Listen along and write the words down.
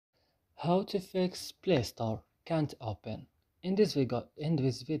How to fix Play Store can't open. In this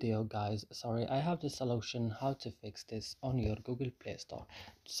video guys, I have the solution how to fix this on your Google Play Store.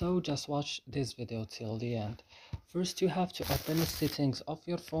 So just watch this video till the end. First you have to open the settings of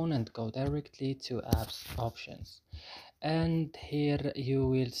your phone and go directly to apps options. And here you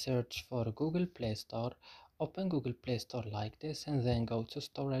will search for Google Play Store. Open Google Play Store like this and then go to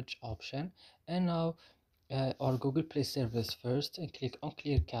storage option, and now or Google Play service first and click on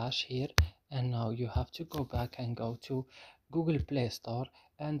clear cache here. And now you have to go back and go to Google Play Store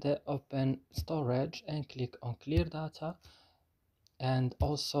and open storage and click on clear data and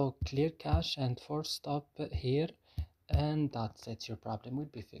also clear cache and force stop here, and that's it, your problem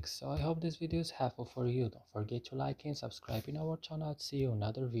will be fixed. So I hope this video is helpful for you. Don't forget to like and subscribe in our channel. See you in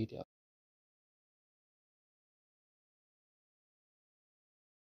another video.